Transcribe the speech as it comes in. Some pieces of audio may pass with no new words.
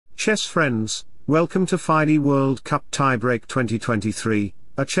Chess friends, welcome to Fide World Cup Tiebreak 2023,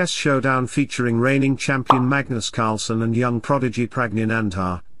 a chess showdown featuring reigning champion Magnus Carlsen and young prodigy Praggnanandhaa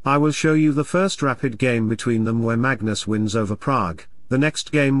R. I will show you the first rapid game between them where Magnus wins over Pragg. The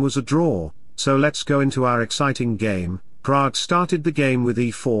next game was a draw, so let's go into our exciting game. Pragg started the game with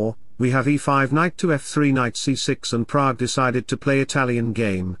e4, we have e5 knight to f3 knight c6 and Pragg decided to play Italian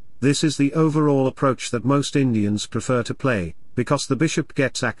game. This is the overall approach that most Indians prefer to play, because the bishop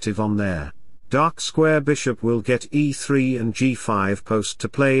gets active on there. Dark square bishop will get e3 and g5 post to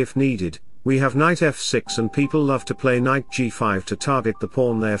play if needed. We have knight f6 and people love to play knight g5 to target the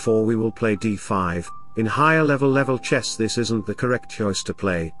pawn, therefore we will play d5. In higher level chess this isn't the correct choice to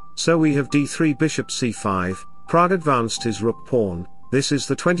play, so we have d3 bishop c5, Pragg advanced his rook pawn. This is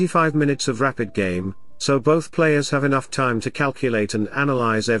the 25 minutes of rapid game, so both players have enough time to calculate and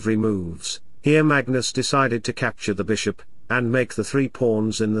analyze every moves. Here Magnus decided to capture the bishop, and make the 3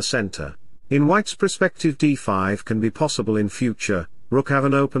 pawns in the center. In white's perspective d5 can be possible in future, rook have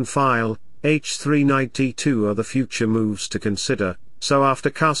an open file, h3 knight d2 are the future moves to consider, so after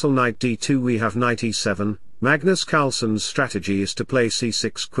castle knight d2 we have knight e7, Magnus Carlsen's strategy is to play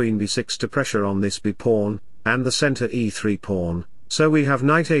c6 queen b6 to pressure on this b pawn, and the center e3 pawn, so we have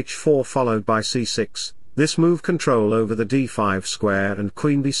knight h4 followed by c6, this move control over the d5 square and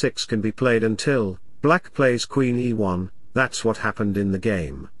queen b6 can be played until black plays queen e1. That's what happened in the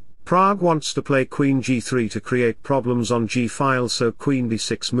game. Pragg wants to play queen g3 to create problems on g-file, so queen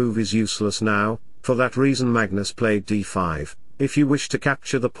b6 move is useless now. For that reason Magnus played d5. If you wish to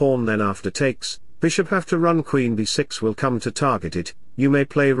capture the pawn, then after takes, bishop have to run queen b6 will come to target it. You may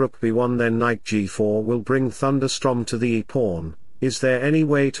play rook b1, then knight g4 will bring thunderstorm to the e-pawn. Is there any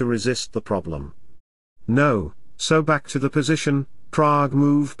way to resist the problem? No, so back to the position. Pragg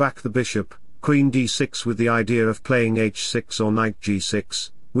move back the bishop, queen d6 with the idea of playing h6 or knight g6,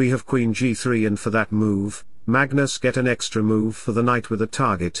 we have queen g3, and for that move, Magnus get an extra move for the knight with a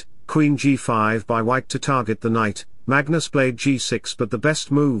target, queen g5 by white to target the knight. Magnus played g6, but the best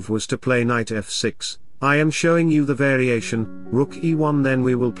move was to play knight f6. I am showing you the variation, rook e1, then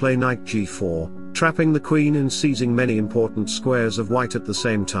we will play knight g4, trapping the queen and seizing many important squares of white at the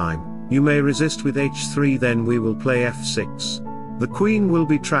same time. You may resist with h3, then we will play f6. The queen will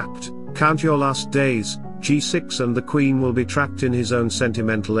be trapped. Count your last days, g6, and the queen will be trapped in his own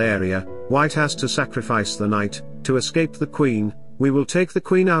sentimental area. White has to sacrifice the knight, to escape the queen. We will take the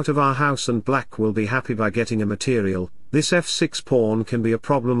queen out of our house and black will be happy by getting a material. This f6 pawn can be a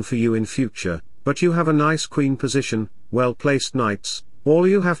problem for you in future, but you have a nice queen position, well placed knights. All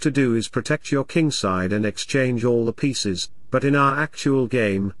you have to do is protect your king side and exchange all the pieces, but in our actual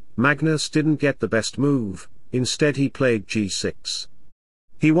game, Magnus didn't get the best move, instead he played g6.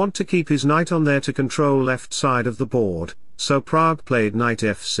 He want to keep his knight on there to control left side of the board, so Pragg played knight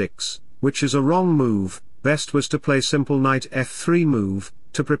f6, which is a wrong move. Best was to play simple knight f3 move,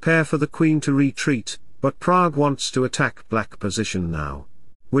 to prepare for the queen to retreat, but Pragg wants to attack black position now.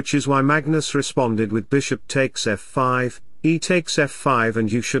 Which is why Magnus responded with bishop takes f5, e takes f5,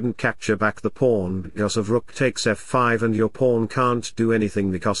 and you shouldn't capture back the pawn because of rook takes f5, and your pawn can't do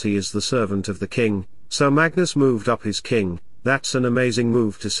anything because he is the servant of the king, so Magnus moved up his king. That's an amazing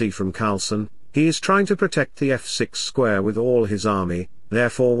move to see from Carlsen. He is trying to protect the f6 square with all his army,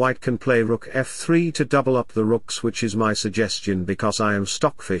 therefore white can play rook f3 to double up the rooks, which is my suggestion because I am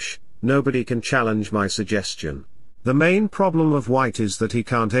Stockfish, nobody can challenge my suggestion. The main problem of white is that he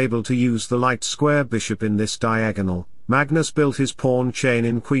can't able to use the light square bishop in this diagonal. Magnus built his pawn chain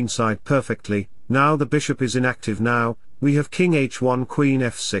in queenside perfectly. Now the bishop is inactive. Now, we have king h1 queen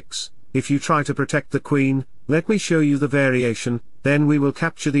f6. If you try to protect the queen, let me show you the variation, then we will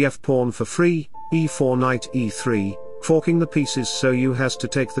capture the f-pawn for free, e4 knight e3, forking the pieces so you has to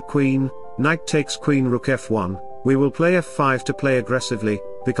take the queen, knight takes queen rook f1, we will play f5 to play aggressively,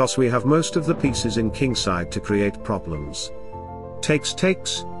 because we have most of the pieces in kingside to create problems.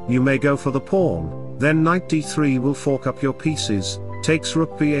 Takes, you may go for the pawn, then knight d3 will fork up your pieces, takes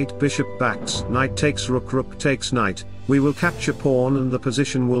rook b8 bishop backs, knight takes rook, rook takes knight, we will capture pawn and the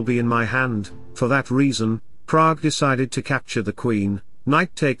position will be in my hand. For that reason, Pragg decided to capture the queen,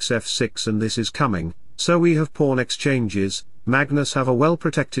 knight takes f6, and this is coming, so we have pawn exchanges. Magnus have a well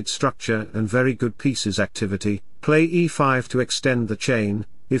protected structure and very good pieces activity. Play e5 to extend the chain.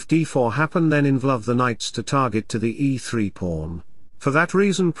 If d4 happen, then involve the knights to target to the e3 pawn. For that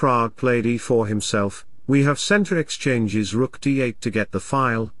reason Pragg played e4 himself. We have center exchanges, rook d8 to get the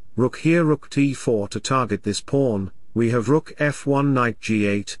file, rook here, rook d4 to target this pawn. We have rook f1 knight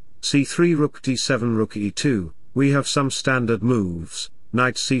g8, c3 rook d7 rook e2, we have some standard moves,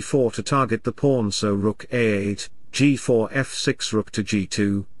 knight c4 to target the pawn, so rook a8, g4 f6 rook to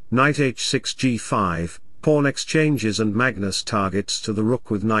g2, knight h6 g5, pawn exchanges and Magnus targets to the rook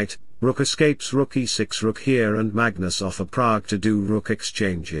with knight, rook escapes rook e6 rook here and Magnus offer Pragg to do rook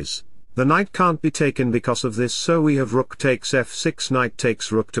exchanges. The knight can't be taken because of this, so we have rook takes f6, knight takes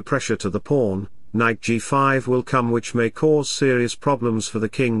rook to pressure to the pawn, knight g5 will come, which may cause serious problems for the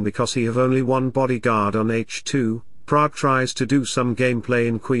king because he have only one bodyguard on h2. Pragg tries to do some gameplay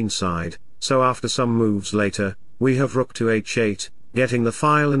in queenside, so after some moves later, we have rook to h8, getting the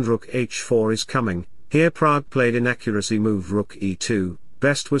file, and rook h4 is coming. Here Pragg played inaccuracy move rook e2,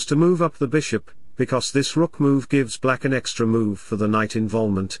 best was to move up the bishop, because this rook move gives black an extra move for the knight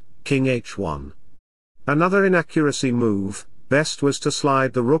involvement, king h1. Another inaccuracy move, best was to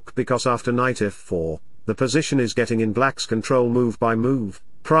slide the rook because after knight f4, the position is getting in black's control move by move.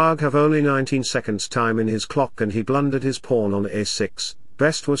 Pragg have only 19 seconds time in his clock and he blundered his pawn on a6,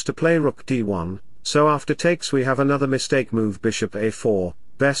 best was to play rook d1, so after takes we have another mistake move bishop a4,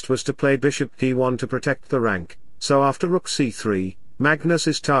 best was to play bishop d1 to protect the rank, so after rook c3, Magnus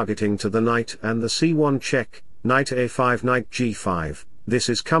is targeting to the knight and the c1 check, knight a5 knight g5, this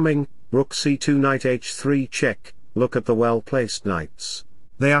is coming, rook c2 knight h3 check, look at the well-placed knights.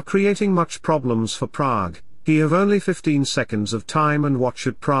 They are creating much problems for Pragg. He have only 15 seconds of time, and what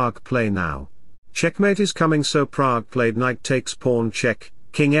should Pragg play now? Checkmate is coming, so Pragg played knight takes pawn check,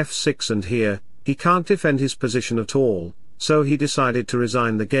 king f6, and here, he can't defend his position at all, so he decided to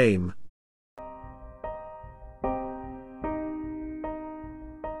resign the game.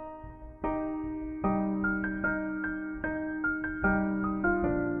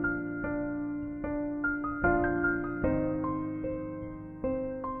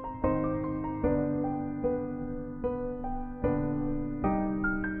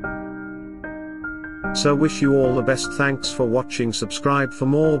 So wish you all the best, thanks for watching, subscribe for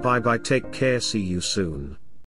more, bye bye, take care, see you soon.